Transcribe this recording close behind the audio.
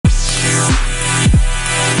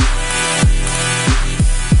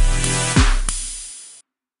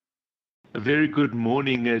very good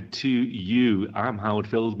morning to you. I'm Howard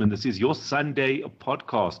Feldman. This is your Sunday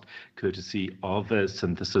podcast, courtesy of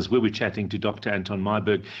Synthesis, where we're chatting to Dr. Anton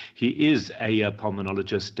Meyberg. He is a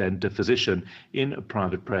pulmonologist and a physician in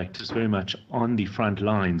private practice, very much on the front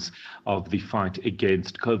lines of the fight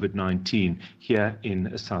against COVID-19 here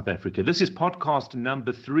in South Africa. This is podcast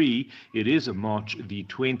number 3. It is March the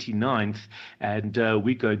 29th, and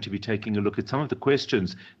we're going to be taking a look at some of the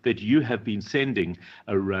questions that you have been sending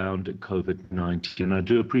around COVID-19. I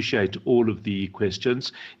do appreciate all of the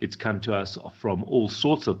questions. It's come to us from all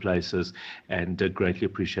sorts of places, and greatly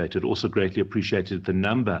appreciated. Also greatly appreciated the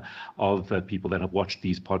number of people that have watched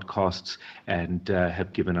these podcasts and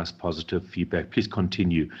have given us positive feedback. Please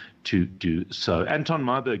continue to do so. Anton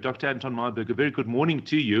Meyberg, Dr. Anton Meyberg, a very good morning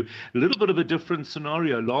to you. A little bit of a different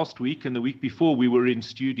scenario. Last week and the week before, we were in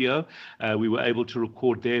studio. We were able to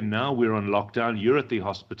record there. Now we're on lockdown. You're at the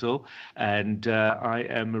hospital, and I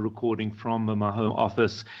am recording from my home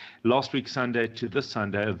office. Last week, Sunday to this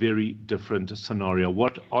Sunday, a very different scenario.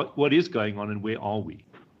 What is going on, and where are we?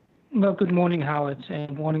 Well, good morning, Howard,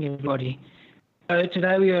 and morning, everybody.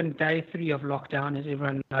 Today we are on day 3 of lockdown, as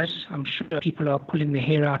everyone knows. I'm sure people are pulling their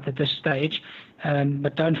hair out at this stage,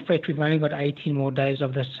 but don't fret, we've only got 18 more days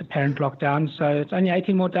of this apparent lockdown, so it's only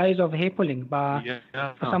 18 more days of hair pulling. For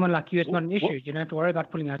someone like you, it's not an issue. You don't have to worry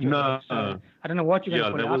about pulling out your hair. So I don't know what you're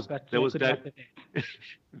going to pull out, but good luck with that.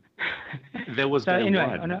 There was so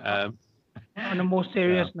anyway, on a more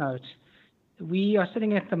serious note, we are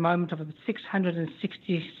sitting at the moment of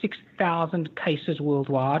 666,000 cases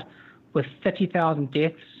worldwide, with 30,000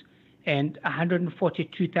 deaths and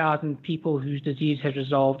 142,000 people whose disease has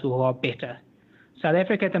resolved or who are better. South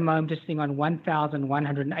Africa at the moment is sitting on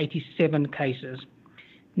 1,187 cases.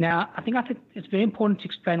 Now, I think it's very important to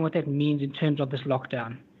explain what that means in terms of this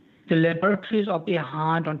lockdown. The laboratories are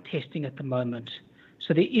behind on testing at the moment.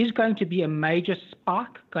 So there is going to be a major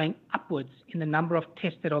spike going upwards in the number of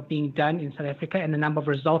tests that are being done in South Africa and the number of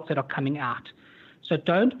results that are coming out. So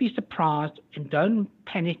don't be surprised and don't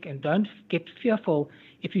panic and don't get fearful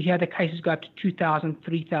if you hear the cases go up to 2,000,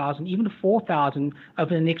 3,000, even 4,000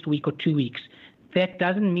 over the next week or 2 weeks. That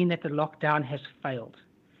doesn't mean that the lockdown has failed.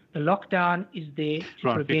 The lockdown is there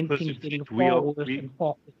to prevent things getting far worse and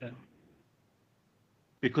far quicker.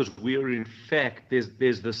 Because we are, in fact,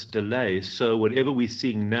 there's this delay. So whatever we're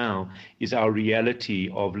seeing now is our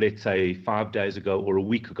reality of, let's say, 5 days ago or a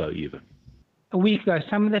week ago even. A week ago,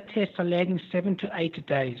 some of the tests are lagging 7 to 8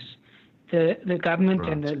 days. The government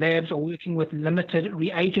and the labs are working with limited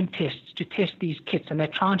reagent tests to test these kits, and they're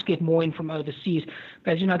trying to get more in from overseas.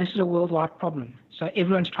 But as you know, this is a worldwide problem, so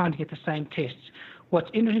everyone's trying to get the same tests. What's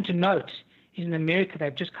interesting to note is in America,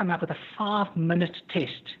 they've just come up with a 5-minute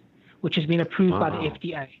test, which has been approved by the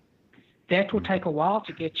FDA. That will take a while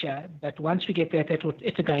to get here, but once we get that,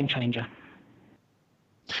 it's a game changer.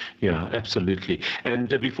 Yeah, absolutely. And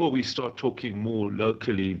before we start talking more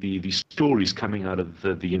locally, the stories coming out of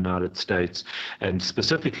the United States and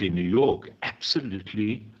specifically New York,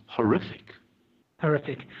 absolutely horrific.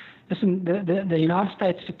 Horrific. Listen, the United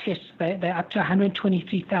States tests, they're up to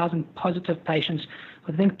 123,000 positive patients,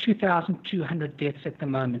 with I think 2,200 deaths at the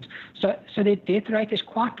moment. So their death rate is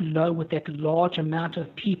quite low with that large amount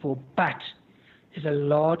of people, but there's a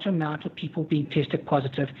large amount of people being tested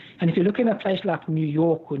positive. And if you look at a place like New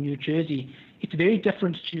York or New Jersey, it's very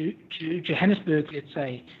different to Johannesburg, let's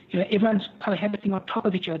say. You know, everyone's cohabiting on top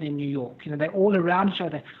of each other in New York. You know, they're all around each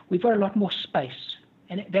other. We've got a lot more space,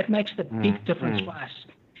 and that makes the big difference for us.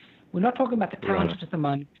 We're not talking about the townships at the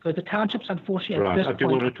moment, because the townships, unfortunately, at this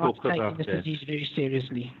point, are not taking this disease very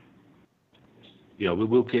seriously. Yeah, we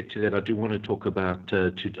will get to that. I do want to talk about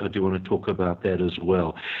that as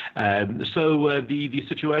well. So the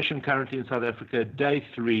situation currently in South Africa, day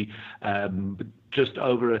 3, just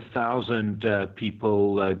over 1,000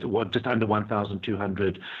 people, just under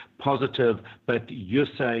 1,200 positive. But you're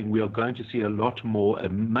saying we are going to see a lot more, a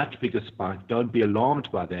much bigger spike. Don't be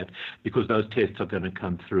alarmed by that, because those tests are going to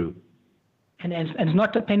come through. And it's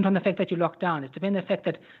not dependent on the fact that you lock down. It's dependent on the fact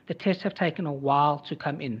that the tests have taken a while to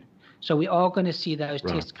come in. So we are going to see those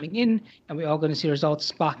tests coming in, and we are going to see results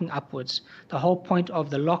sparking upwards. The whole point of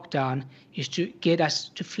the lockdown is to get us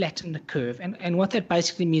to flatten the curve. And what that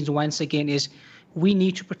basically means, once again, is we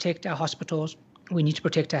need to protect our hospitals. We need to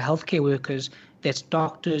protect our healthcare workers. That's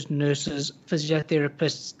doctors, nurses,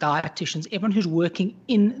 physiotherapists, dietitians, everyone who's working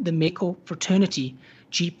in the medical fraternity,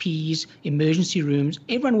 GPs, emergency rooms,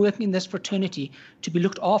 everyone working in this fraternity to be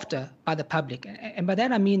looked after by the public. And by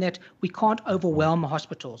that I mean that we can't overwhelm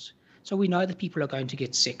hospitals. So we know that people are going to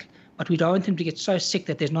get sick, but we don't want them to get so sick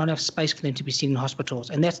that there's not enough space for them to be seen in hospitals.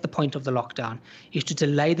 And that's the point of the lockdown, is to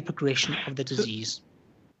delay the progression of the disease.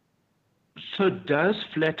 So does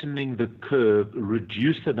flattening the curve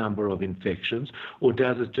reduce the number of infections, or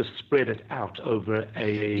does it just spread it out over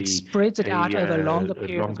It spreads it out over a longer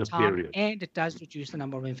period of time, and it does reduce the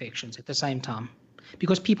number of infections at the same time,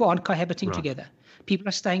 because people aren't cohabiting together. People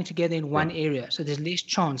are staying together in one area, so there's less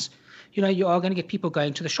chance. You are going to get people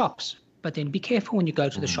going to the shops, but then be careful when you go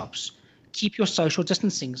to the shops. Keep your social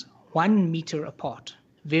distancing 1 meter apart.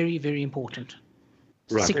 Very, very important.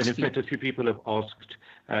 Right, and in fact, a few people have asked,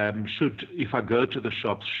 if I go to the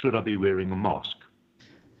shops, should I be wearing a mask?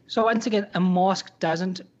 So once again, a mask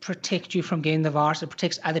doesn't protect you from getting the virus. It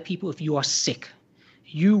protects other people if you are sick.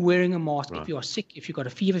 You wearing a mask, if you are sick, if you've got a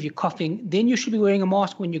fever, if you're coughing, then you should be wearing a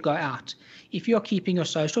mask when you go out. If you're keeping your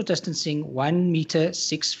social distancing 1 meter,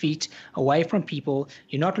 6 feet away from people,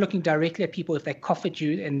 you're not looking directly at people if they cough at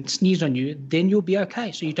you and sneeze on you, then you'll be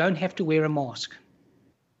okay. So you don't have to wear a mask.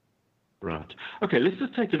 Right. Okay, let's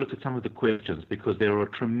just take a look at some of the questions, because there are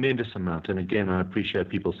a tremendous amount. And again, I appreciate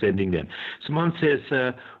people sending them. Someone says,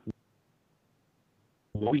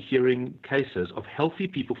 we're hearing cases of healthy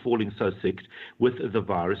people falling so sick with the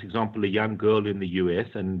virus. Example, a young girl in the US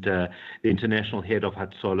and the international head of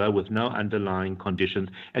Hatsolo with no underlying conditions,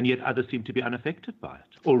 and yet others seem to be unaffected by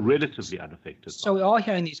it, or relatively unaffected. So we are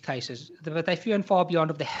hearing these cases, but they few and far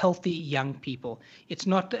beyond of the healthy young people. It's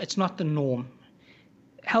not the norm.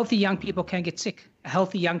 Healthy young people can get sick. A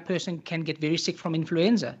healthy young person can get very sick from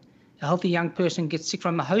influenza. A healthy young person gets sick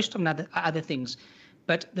from a host of other things.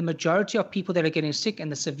 But the majority of people that are getting sick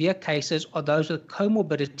and the severe cases are those with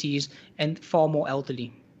comorbidities and far more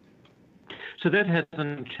elderly. So that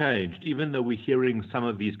hasn't changed. Even though we're hearing some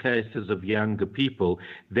of these cases of younger people,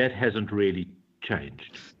 that hasn't really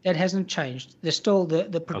changed. That hasn't changed. There's still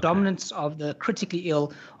the predominance of the critically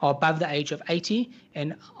ill are above the age of 80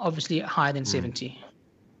 and obviously higher than 70.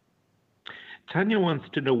 Tanya wants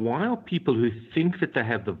to know, why are people who think that they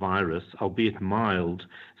have the virus, albeit mild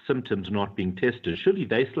symptoms, not being tested? Surely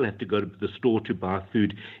they still have to go to the store to buy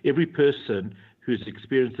food. Every person who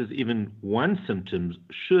experiences even one symptom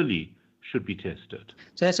surely should be tested.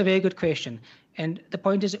 So that's a very good question. And the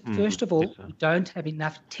point is, first of all, we don't have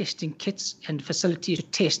enough testing kits and facilities to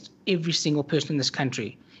test every single person in this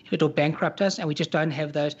country. It'll bankrupt us, and we just don't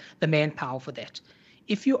have the manpower for that.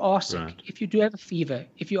 If you are sick, if you do have a fever,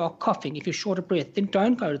 if you are coughing, if you're short of breath, then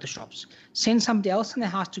don't go to the shops. Send somebody else in the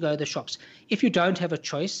house to go to the shops. If you don't have a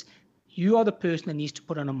choice, you are the person that needs to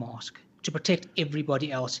put on a mask to protect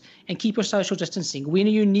everybody else and keep your social distancing. We're in a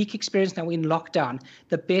unique experience now. We're in lockdown.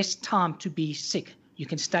 The best time to be sick. You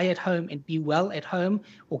can stay at home and be well at home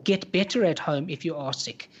or get better at home if you are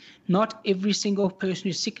sick. Not every single person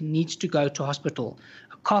who's sick needs to go to hospital.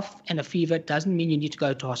 A cough and a fever doesn't mean you need to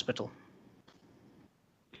go to hospital.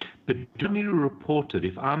 But do I need to report it?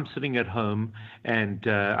 If I'm sitting at home and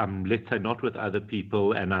I'm, let's say, not with other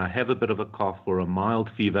people and I have a bit of a cough or a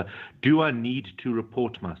mild fever, do I need to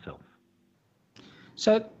report myself?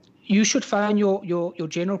 So you should phone your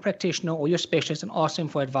general practitioner or your specialist and ask them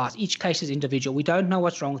for advice. Each case is individual. We don't know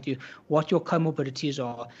what's wrong with you, what your comorbidities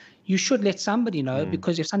are. You should let somebody know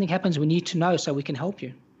because if something happens, we need to know so we can help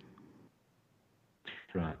you.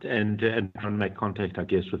 Right, and make contact, I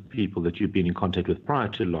guess, with people that you've been in contact with prior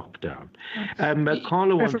to lockdown.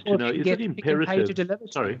 Carla wants to know, is it imperative?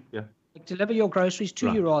 Deliver your groceries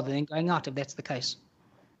to you rather than going out, if that's the case.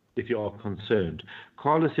 If you are concerned.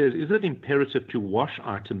 Carla says, is it imperative to wash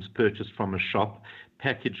items purchased from a shop,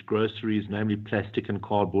 packaged groceries, namely plastic and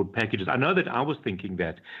cardboard packages? I know that I was thinking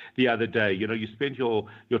that the other day. You know, you spend your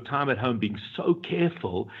time at home being so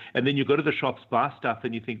careful, and then you go to the shops, buy stuff,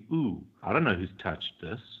 and you think, ooh, I don't know who's touched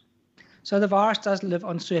this. So the virus does live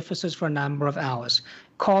on surfaces for a number of hours.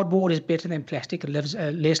 Cardboard is better than plastic. It lives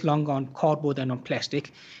less longer on cardboard than on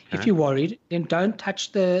plastic. Okay. If you're worried, then don't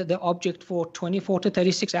touch the object for 24 to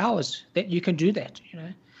 36 hours. That you can do that, you know.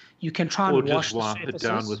 You can try and wash the surfaces. Or just wipe it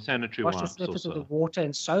down with sanitary wipes. Wash the surface with water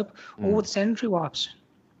and soap or with sanitary wipes.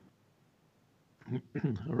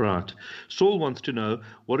 Right. Saul wants to know,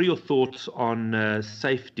 what are your thoughts on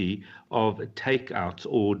safety of takeouts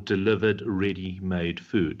or delivered ready-made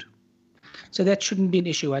food? So that shouldn't be an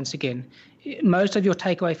issue once again. Most of your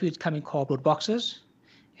takeaway foods come in cardboard boxes,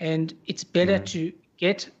 and it's better to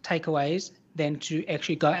get takeaways than to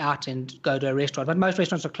actually go out and go to a restaurant. But most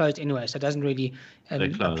restaurants are closed anyway, so it doesn't really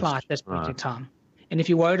apply at this point in time. And if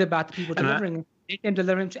you're worried about the people delivering, you can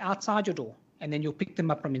deliver them to outside your door, and then you'll pick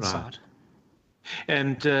them up from inside.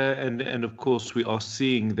 And of course, we are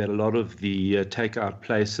seeing that a lot of the takeout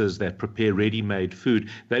places that prepare ready-made food,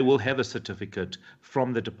 they will have a certificate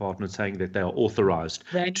from the department saying that they are authorized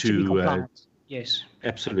to be compliant. Yes,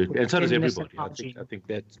 absolutely, and so does everybody. I think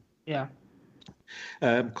that's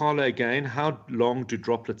Carla, again, how long do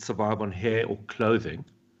droplets survive on hair or clothing?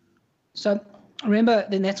 So remember,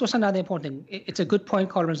 then that's also another important thing. It's a good point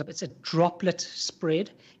Carla brings up. It's a droplet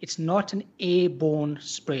spread. It's not an airborne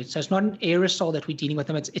spread. So it's not an aerosol that we're dealing with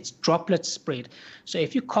them. It's droplet spread. So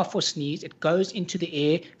if you cough or sneeze, it goes into the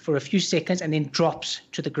air for a few seconds and then drops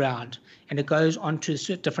to the ground. And it goes onto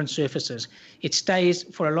different surfaces. It stays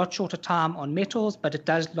for a lot shorter time on metals, but it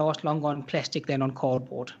does last longer on plastic than on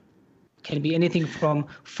cardboard. It can be anything from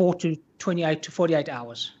 4 to 28 to 48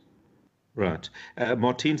 hours. Right.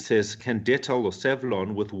 Martine says, can Dettol or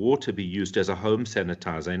Savlon with water be used as a home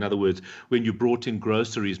sanitizer? In other words, when you brought in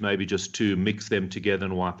groceries, maybe just to mix them together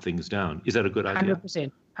and wipe things down. Is that a good idea?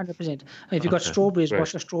 100%. If you've got strawberries, great.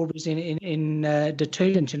 wash your strawberries in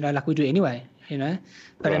detergent, like we do anyway, But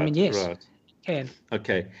right, I mean, yes, right. Can.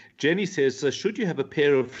 Okay. Jenny says, should you have a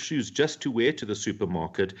pair of shoes just to wear to the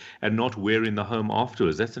supermarket and not wear in the home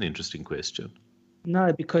afterwards? That's an interesting question.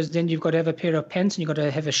 No, because then you've got to have a pair of pants and you've got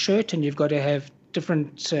to have a shirt and you've got to have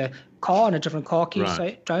different car and a different car key. Right.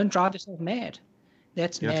 So don't drive yourself mad.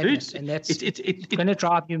 That's madness. And that's it's going to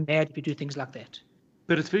drive you mad if you do things like that.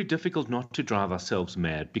 But it's very difficult not to drive ourselves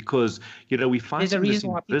mad because, we find there's a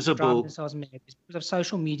reason why people invisible... drive themselves mad. It's because of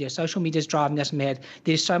social media. Social media is driving us mad.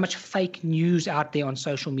 There's so much fake news out there on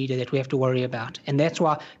social media that we have to worry about. And that's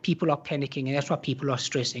why people are panicking and that's why people are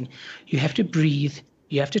stressing. You have to breathe.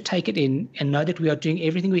 You have to take it in and know that we are doing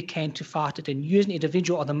everything we can to fight it. And you as an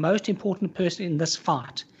individual are the most important person in this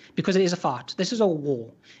fight because it is a fight. This is a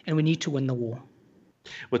war and we need to win the war.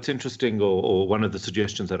 What's interesting, or one of the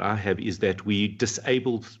suggestions that I have, is that we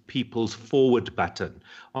disable people's forward button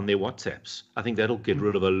on their WhatsApps. I think that'll get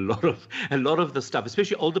rid of a lot of the stuff,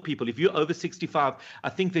 especially older people. If you're over 65, I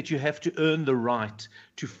think that you have to earn the right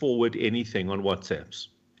to forward anything on WhatsApps.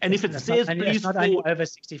 And if it says it's not only over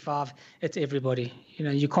 65, it's everybody.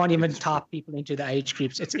 You can't even type people into the age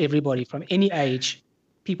groups. It's everybody from any age.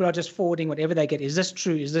 People are just forwarding whatever they get. Is this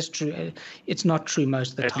true? Is this true? It's not true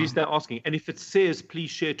most of the time. At least they're asking. And if it says, please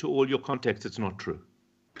share to all your contacts, it's not true.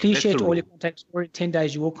 Please share to all your contacts, or in 10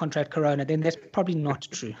 days you will contract corona, then that's probably not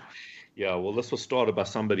true. Yeah, well, this was started by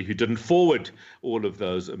somebody who didn't forward all of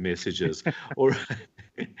those messages.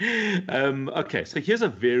 Okay, so here's a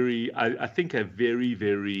very, I think a very,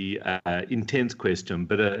 very intense question,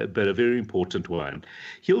 but a very important one.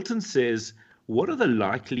 Hilton says, what are the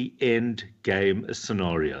likely end game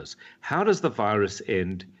scenarios? How does the virus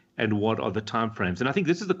end? And what are the timeframes? And I think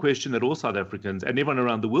this is the question that all South Africans and everyone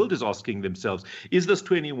around the world is asking themselves. Is this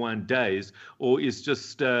 21 days or is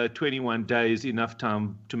just 21 days enough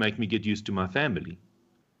time to make me get used to my family?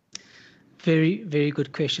 Very, very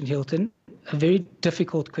good question, Hilton. A very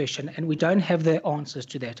difficult question, and we don't have the answers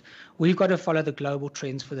to that. We've got to follow the global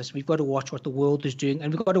trends for this. We've got to watch what the world is doing,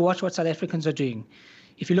 and we've got to watch what South Africans are doing.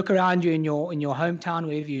 If you look around you in your hometown,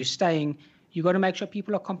 wherever you're staying, you've got to make sure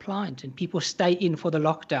people are compliant and people stay in for the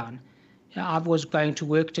lockdown. I was going to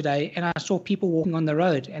work today and I saw people walking on the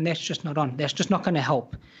road, and that's just not on. That's just not going to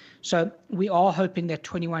help. So we are hoping that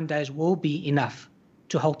 21 days will be enough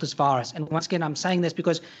to halt this virus. And once again, I'm saying this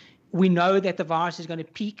because we know that the virus is going to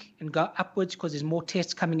peak and go upwards because there's more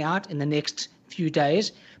tests coming out in the next few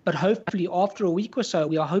days. But hopefully after a week or so,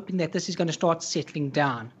 we are hoping that this is going to start settling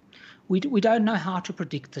down. We don't know how to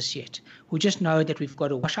predict this yet. We just know that we've got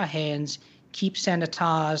to wash our hands, keep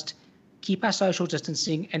sanitized, keep our social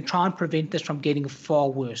distancing, and try and prevent this from getting far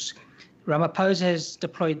worse. Ramaphosa has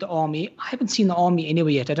deployed the army. I haven't seen the army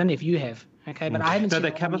anywhere yet. I don't know if you have. Okay, but I haven't seen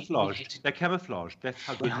they're camouflaged. They're camouflaged. That's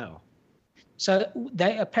how we know. So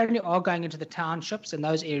they apparently are going into the townships and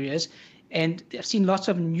those areas. And I've seen lots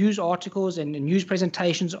of news articles and news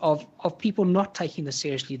presentations of people not taking this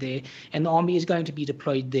seriously there. And the army is going to be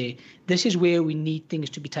deployed there. This is where we need things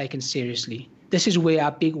to be taken seriously. This is where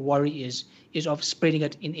our big worry is of spreading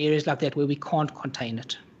it in areas like that where we can't contain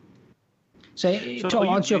it. So to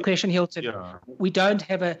answer your question, Hilton, we don't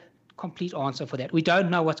have a complete answer for that. We don't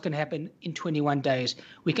know what's going to happen in 21 days.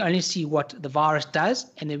 We can only see what the virus does,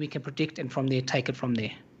 and then we can predict and from there take it from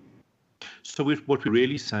there. So what we're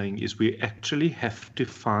really saying is we actually have to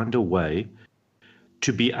find a way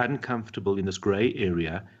to be uncomfortable in this gray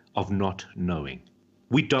area of not knowing.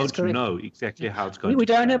 We don't know exactly how it's going to be. We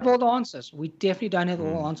don't have all the answers. We definitely don't have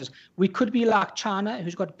all the answers. We could be like China,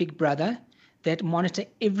 who's got Big Brother, that monitor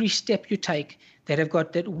every step you take, that have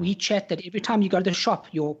got that WeChat, that every time you go to the shop,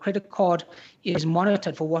 your credit card is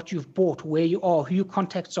monitored for what you've bought, where you are, who your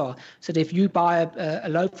contacts are. So that if you buy a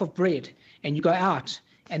loaf of bread and you go out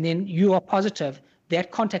and then you are positive,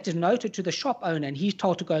 that contact is noted to the shop owner and he's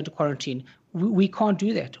told to go into quarantine. We can't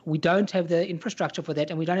do that. We don't have the infrastructure for that,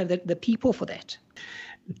 and we don't have the people for that.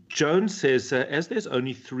 Joan says, as there's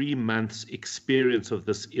only 3 months experience of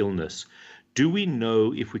this illness, do we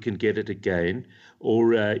know if we can get it again,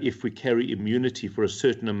 or if we carry immunity for a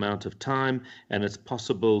certain amount of time and it's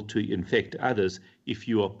possible to infect others if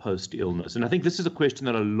you are post-illness? And I think this is a question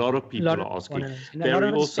that a lot of people are asking.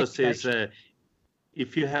 Barry also says,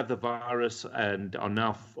 if you have the virus and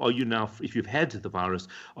if you've had the virus,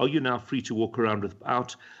 are you now free to walk around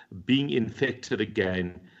without being infected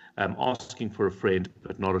again, asking for a friend,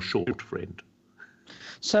 but not a short friend?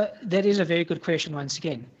 So that is a very good question once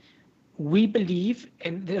again. We believe,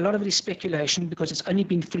 and a lot of it is speculation because it's only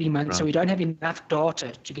been 3 months, so we don't have enough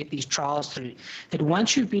data to get these trials through, that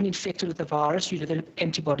once you've been infected with the virus, you develop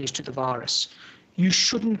antibodies to the virus. You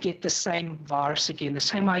shouldn't get the same virus again, the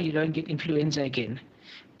same way you don't get influenza again.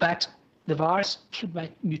 But the virus could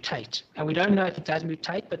mutate, and we don't know if it does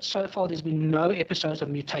mutate, but so far there's been no episodes of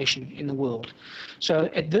mutation in the world.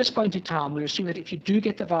 So at this point in time, we assume that if you do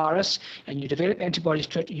get the virus and you develop antibodies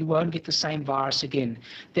to it, you won't get the same virus again.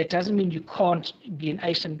 That doesn't mean you can't be an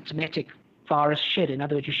asymptomatic virus shed. In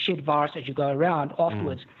other words, you shed virus as you go around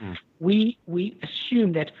afterwards. We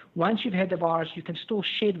assume that once you've had the virus, you can still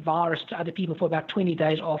shed virus to other people for about 20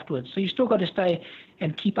 days afterwards. So you still got to stay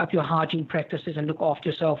and keep up your hygiene practices and look after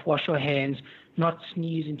yourself, wash your hands, not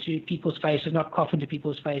sneeze into people's faces, not cough into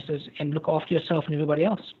people's faces, and look after yourself and everybody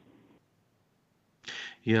else.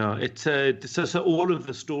 Yeah, it's so all of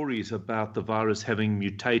the stories about the virus having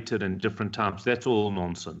mutated in different times, that's all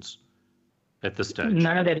nonsense at this stage.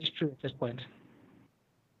 None of that is true at this point.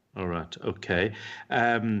 All right. Okay.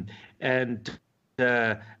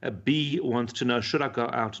 B wants to know, should I go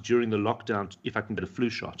out during the lockdown if I can get a flu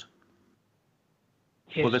shot?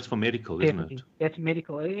 Yes, well, that's for medical, isn't it? That's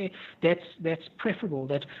medical. That's preferable,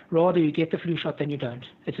 that rather you get the flu shot than you don't.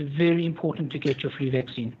 It's very important to get your flu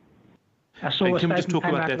vaccine. I saw a statement just talk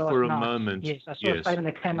about that for a moment. Yes, I saw a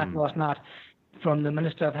statement that came out last night from the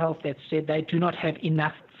Minister of Health that said they do not have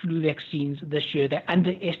enough flu vaccines this year. They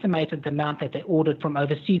underestimated the amount that they ordered from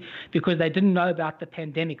overseas because they didn't know about the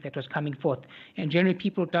pandemic that was coming forth. And generally,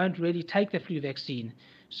 people don't really take the flu vaccine.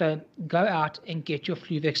 So go out and get your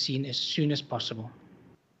flu vaccine as soon as possible.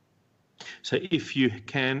 So if you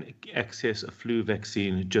can access a flu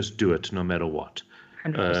vaccine, just do it no matter what.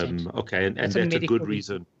 100%. Okay, and that's a good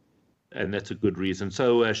reason. And that's a good reason.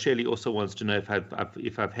 So Shelley also wants to know if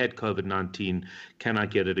I've had COVID-19, can I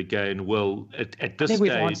get it again? Well, at this stage,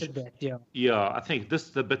 we've answered that. Yeah, I think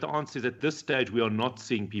but the answer is at this stage we are not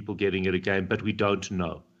seeing people getting it again, but we don't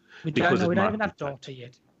know. We don't know. We don't have enough data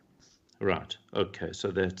yet. Right. Okay.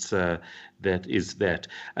 So that is that.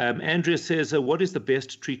 Andrea says, what is the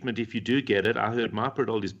best treatment if you do get it? I heard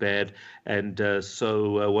Meyberg is bad, and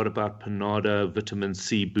so what about Panado vitamin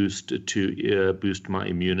C boost to boost my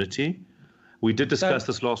immunity? We did discuss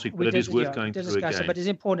this last week, but it is worth going through again. But it's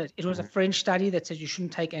important. It was a French study that says you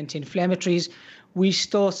shouldn't take anti-inflammatories. We're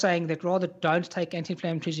still saying that rather don't take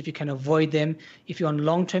anti-inflammatories if you can avoid them. If you're on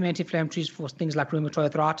long-term anti-inflammatories for things like rheumatoid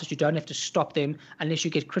arthritis, you don't have to stop them unless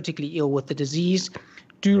you get critically ill with the disease.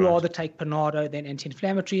 Rather take Panado than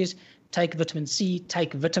anti-inflammatories. Take vitamin C,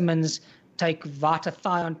 take vitamins, take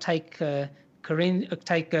Vitathion, take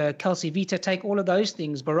Calcivita, take all of those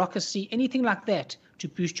things, Barocca C, anything like that to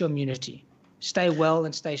boost your immunity. Stay well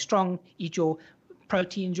and stay strong, eat your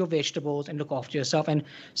proteins, your vegetables, and look after yourself, and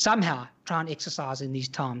somehow try and exercise in these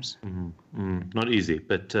times. Not easy,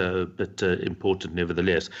 but important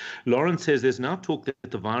nevertheless. Lauren says there's now talk that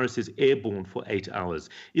the virus is airborne for 8 hours.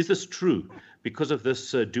 Is this true? Because of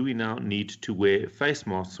this, do we now need to wear face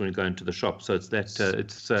masks when we go into the shop? So it's that.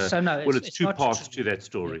 It's two parts to that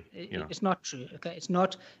story. It's not true. Okay, it's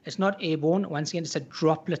not airborne. Once again, it's a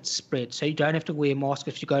droplet spread, so you don't have to wear a mask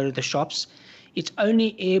if you go to the shops. It's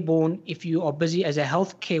only airborne if you are busy as a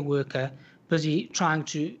healthcare worker, busy trying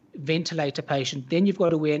to ventilate a patient. Then you've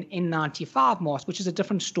got to wear an N95 mask, which is a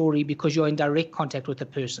different story because you're in direct contact with the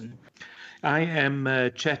person. I am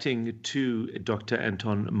chatting to Dr.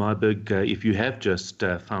 Anton Meyberg. If you have just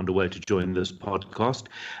found a way to join this podcast,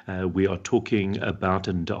 we are talking about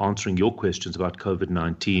and answering your questions about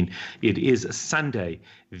COVID-19. It is Sunday,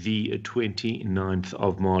 the 29th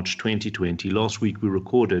of March, 2020. Last week, we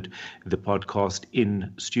recorded the podcast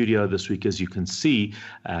in studio. This week, as you can see,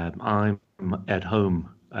 I'm at home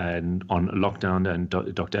and on lockdown, and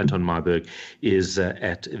Dr. Anton Meyberg is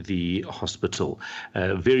at the hospital.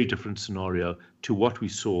 A very different scenario to what we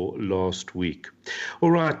saw last week.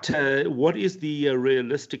 All right, what is the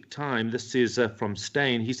realistic time? This is from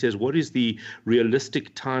Stain. He says, what is the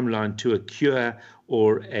realistic timeline to a cure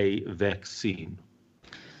or a vaccine?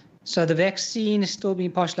 So the vaccine is still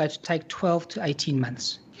being postulated to take 12 to 18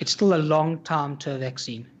 months. It's still a long time to a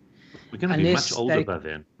vaccine. We're going to be much older by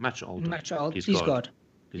then. Much older. Much older. Please God. God.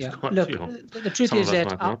 Yeah. God, Look, yeah. the truth is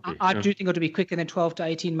that I yeah. do think it'll be quicker than 12 to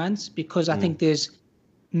 18 months because I think there's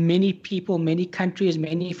many people, many countries,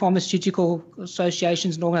 many pharmaceutical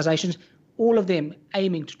associations and organizations, all of them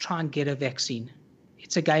aiming to try and get a vaccine.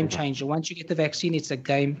 It's a game changer. Once you get the vaccine, it's a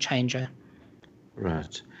game changer.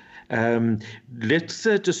 Right. Let's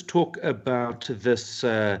just talk about this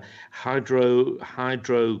hydro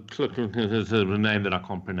the name that I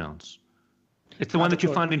can't pronounce. It's the one that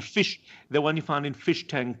you find in fish. The one you find in fish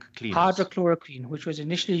tank cleaners. Hydrochloroquine, which was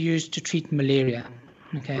initially used to treat malaria.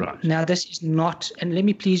 Okay. Right. Now this is not, and let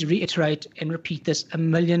me please reiterate and repeat this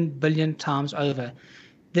 1 billion times over.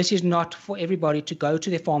 This is not for everybody to go to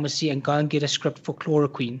their pharmacy and go and get a script for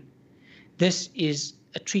chloroquine. This is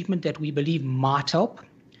a treatment that we believe might help.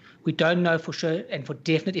 We don't know for sure and for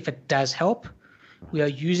definite if it does help. We are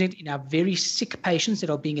using it in our very sick patients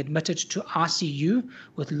that are being admitted to ICU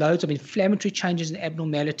with loads of inflammatory changes and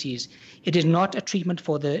abnormalities. It is not a treatment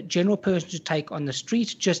for the general person to take on the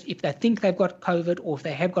street, just if they think they've got COVID or if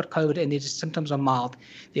they have got COVID and their symptoms are mild.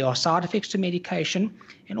 There are side effects to medication,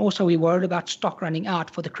 and also we're worried about stock running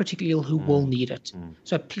out for the critically ill who will need it.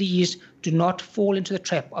 So please do not fall into the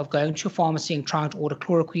trap of going to your pharmacy and trying to order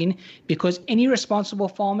chloroquine, because any responsible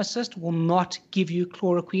pharmacist will not give you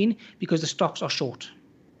chloroquine because the stocks are short.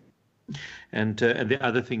 And the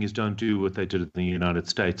other thing is, don't do what they did in the United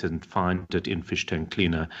States and find it in fish tank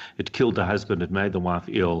cleaner. It killed the husband. It made the wife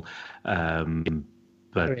ill.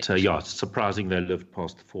 But yeah, it's surprising they lived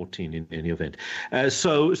past 14 in any event.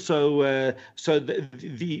 So from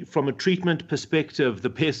a treatment perspective,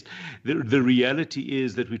 the reality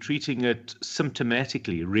is that we're treating it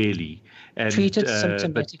symptomatically, really. And, treat it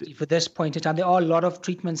symptomatically for this point in time. There are a lot of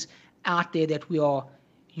treatments out there that we are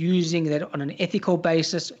using that on an ethical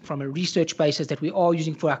basis, from a research basis, that we are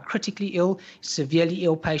using for our critically ill, severely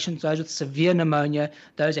ill patients, those with severe pneumonia,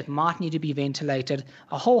 those that might need to be ventilated,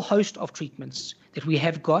 a whole host of treatments that we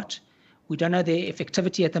have got. We don't know their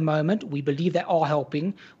effectivity at the moment. We believe they are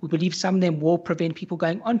helping. We believe some of them will prevent people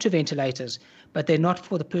going onto ventilators, but they're not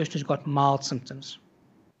for the person who's got mild symptoms.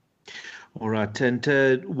 All right. And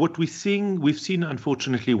what we've seen,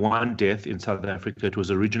 unfortunately, 1 death in South Africa. It was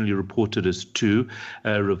originally reported as 2,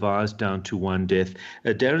 revised down to 1 death.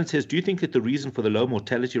 Darren says, do you think that the reason for the low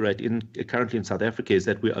mortality rate currently in South Africa is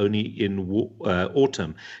that we're only in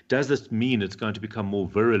autumn? Does this mean it's going to become more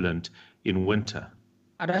virulent in winter?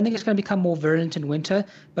 I don't think it's going to become more virulent in winter,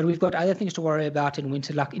 but we've got other things to worry about in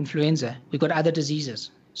winter, like influenza. We've got other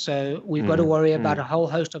diseases. So we've got to worry about a whole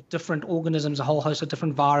host of different organisms, a whole host of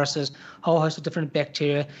different viruses, a whole host of different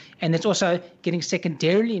bacteria. And it's also getting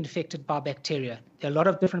secondarily infected by bacteria. There are a lot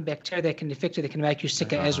of different bacteria that can infect you, that can make you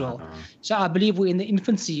sicker as well. So I believe we're in the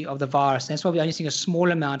infancy of the virus. That's why we're only seeing a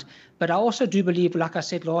small amount. But I also do believe, like I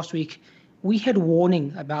said last week, we had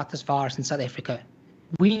warning about this virus in South Africa.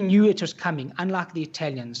 We knew it was coming, unlike the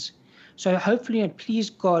Italians. So hopefully, and please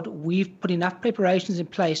God, we've put enough preparations in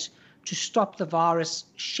place to stop the virus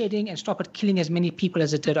shedding and stop it killing as many people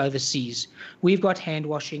as it did overseas. We've got hand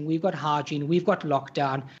washing, we've got hygiene, we've got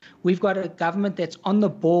lockdown, we've got a government that's on the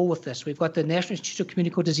ball with this. We've got the National Institute of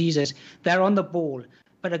Communicable Diseases, they're on the ball.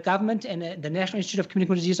 But a government and the National Institute of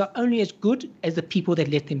Communicable Diseases are only as good as the people that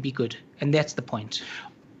let them be good. And that's the point.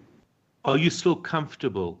 Are you still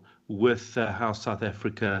comfortable with how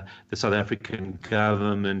the South African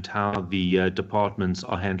government, how the departments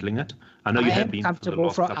are handling it? I know you have been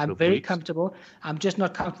comfortable. For the last couple I'm of very weeks. comfortable. I'm just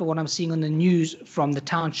not comfortable what I'm seeing on the news from the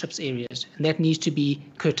townships areas, and that needs to be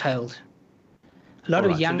curtailed. A lot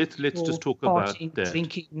of young people let's just talk about partying, that.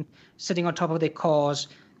 drinking, sitting on top of their cars.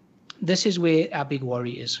 This is where our big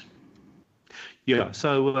worry is. Yeah,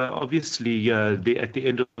 so obviously at the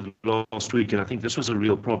end of last week, and I think this was a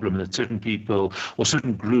real problem, that certain people or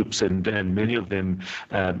certain groups, and many of them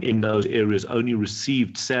in those areas only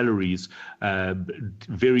received salaries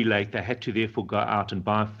very late. They had to therefore go out and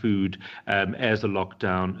buy food as the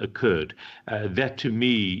lockdown occurred. That to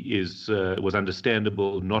me was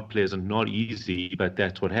understandable, not pleasant, not easy, but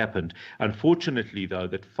that's what happened. Unfortunately, though,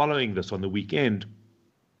 that following this on the weekend,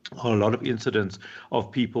 a lot of incidents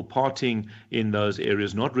of people partying in those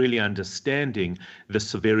areas, not really understanding the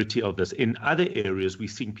severity of this. In other areas, we're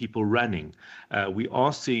seeing people running. We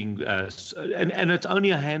are seeing, and it's only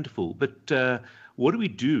a handful, but what do we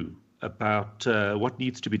do about what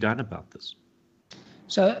needs to be done about this?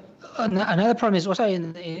 So another problem is also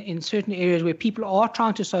in certain areas where people are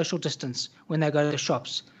trying to social distance when they go to the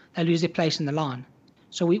shops, they lose their place in the line.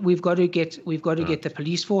 So we've got to get the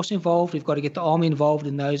police force involved. We've got to get the army involved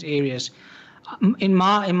in those areas. In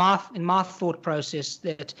my thought process,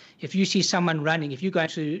 that if you see someone running, if you go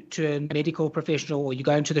to a medical professional or you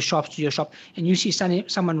go into the shops, to your shop, and you see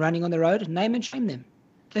someone running on the road, name and shame them.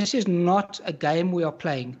 This is not a game we are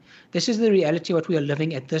playing. This is the reality of what we are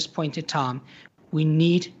living at this point in time. We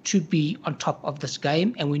need to be on top of this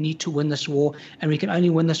game, and we need to win this war, and we can only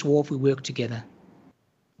win this war if we work together.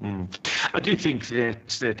 I do think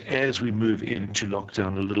that as we move into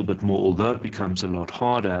lockdown a little bit more, although it becomes a lot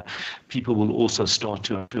harder, people will also start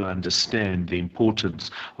to understand the importance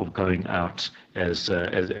of going out as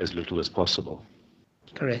little as possible.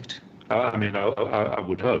 Correct. I mean, I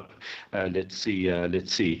would hope. Let's see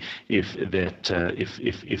if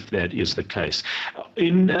that is the case.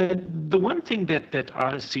 The one thing that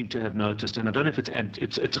I seem to have noticed, and I don't know if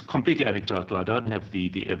it's completely anecdotal. I don't have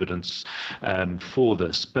the evidence for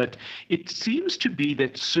this, but it seems to be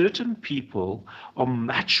that certain people are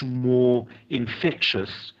much more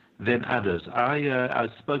infectious than others. I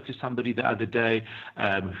spoke to somebody the other day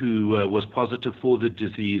who was positive for the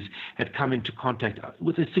disease, had come into contact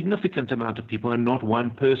with a significant amount of people, and not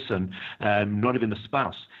one person, not even the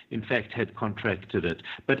spouse, in fact, had contracted it.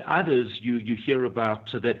 But others you hear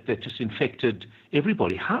about that just infected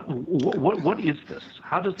everybody. What is this?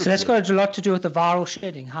 How does this So that's work? got a lot to do with the viral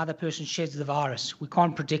shedding, how the person sheds the virus. We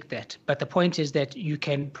can't predict that. But the point is that you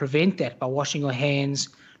can prevent that by washing your hands,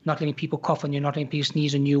 not letting people cough on you, not letting people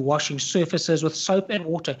sneeze on you, washing surfaces with soap and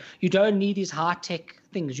water. You don't need these high-tech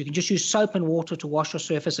things. You can just use soap and water to wash your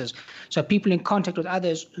surfaces. So people in contact with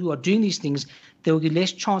others who are doing these things, there will be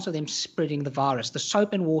less chance of them spreading the virus. The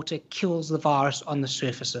soap and water kills the virus on the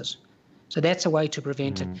surfaces. So that's a way to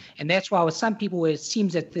prevent it. And that's why with some people where it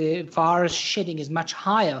seems that the virus shedding is much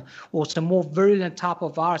higher, or it's a more virulent type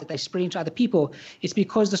of virus that they spread into other people, it's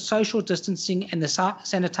because the social distancing and the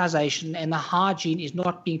sanitization and the hygiene is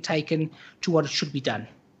not being taken to what it should be done.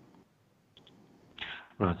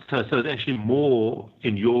 Right. So it's actually more,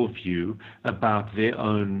 in your view, about their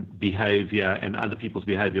own behavior and other people's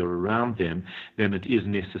behavior around them than it is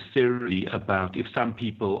necessarily about if some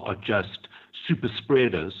people are just super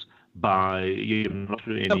spreaders by not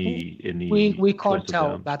any. We can't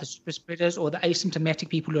tell about the super spreaders or the asymptomatic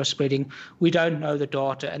people who are spreading. We don't know the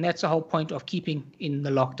data, and that's the whole point of keeping in the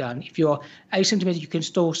lockdown. If you're asymptomatic, you can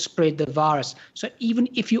still spread the virus. So even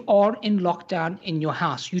if you are in lockdown in your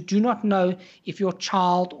house, you do not know if your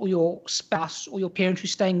child or your spouse or your parent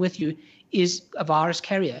who's staying with you is a virus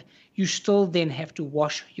carrier. You still then have to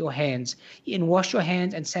wash your hands and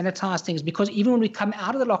sanitize things, because even when we come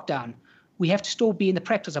out of the lockdown, we have to still be in the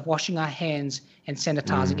practice of washing our hands and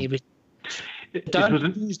sanitizing everything.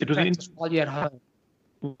 Don't use the practice while you're at home.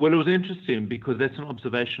 Well, it was interesting because that's an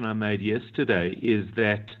observation I made yesterday, is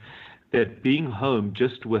that being home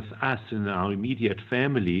just with us and our immediate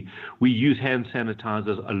family, we use hand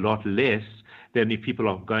sanitizers a lot less than if people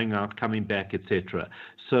are going out, coming back, etc.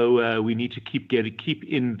 So we need to keep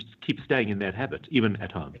staying in that habit, even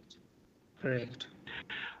at home. Correct.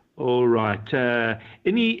 All right.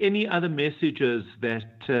 Any other messages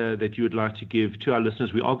that you would like to give to our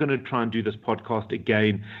listeners? We are going to try and do this podcast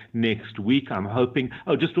again next week, I'm hoping.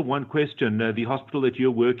 Oh, just one question. The hospital that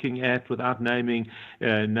you're working at, without naming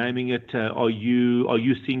it, are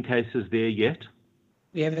you seeing cases there yet?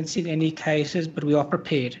 We haven't seen any cases, but we are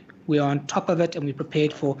prepared. We are on top of it, and we're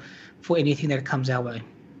prepared for anything that comes our way.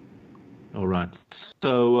 All right.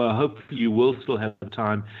 So hopefully you will still have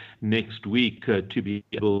time next week to be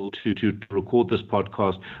able to record this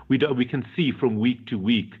podcast. We can see from week to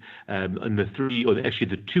week in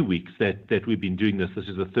the 2 weeks that we've been doing this. This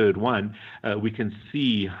is the third one. We can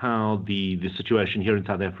see how the situation here in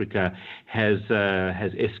South Africa has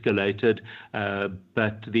escalated.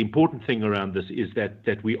 But the important thing around this is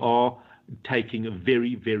that we are taking a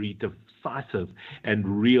very, very decisive and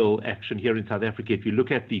real action here in South Africa. If you look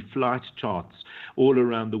at the flight charts all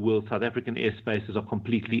around the world, South African airspaces are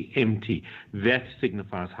completely empty. That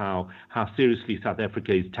signifies how seriously South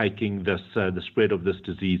Africa is taking this the spread of this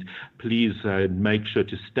disease. Please make sure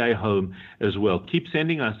to stay home as well. Keep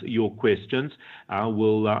sending us your questions.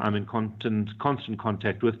 I'm in constant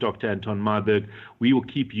contact with Dr. Anton Meyberg. We will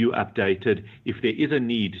keep you updated. If there is a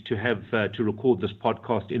need to have to record this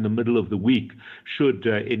podcast in the middle of the week, should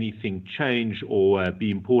anything change or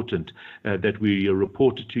be important that we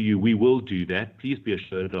report it to you, we will do that. Please be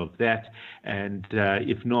assured of that. And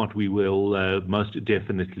if not, we will most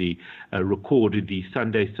definitely record the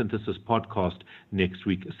Sunday Synthesis podcast next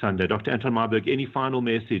week, Sunday. Dr. Anton Meyberg, any final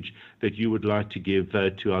message that you would like to give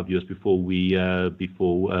to our viewers before we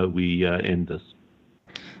end this?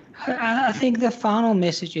 I think the final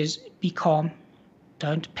message is be calm.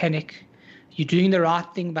 Don't panic. You're doing the right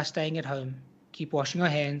thing by staying at home. keep washing our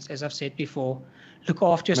hands, as I've said before. Look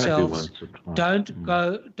after Maybe yourselves. once or twice.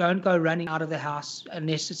 Don't go running out of the house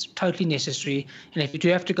unless it's totally necessary. And if you do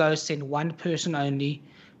have to go, send one person only.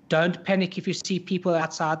 Don't panic if you see people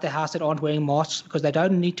outside the house that aren't wearing masks, because they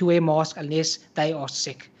don't need to wear masks unless they are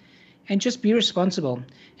sick. And just be responsible.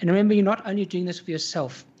 And remember, you're not only doing this for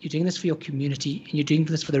yourself, you're doing this for your community, and you're doing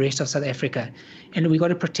this for the rest of South Africa. And we've got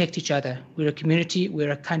to protect each other. We're a community,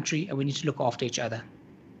 we're a country, and we need to look after each other.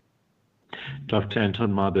 Dr.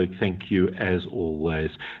 Anton Meyberg, thank you as always.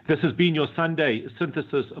 This has been your Sunday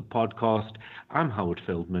Synthesis podcast. I'm Howard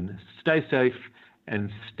Feldman. Stay safe and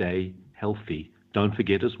stay healthy. Don't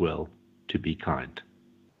forget as well to be kind.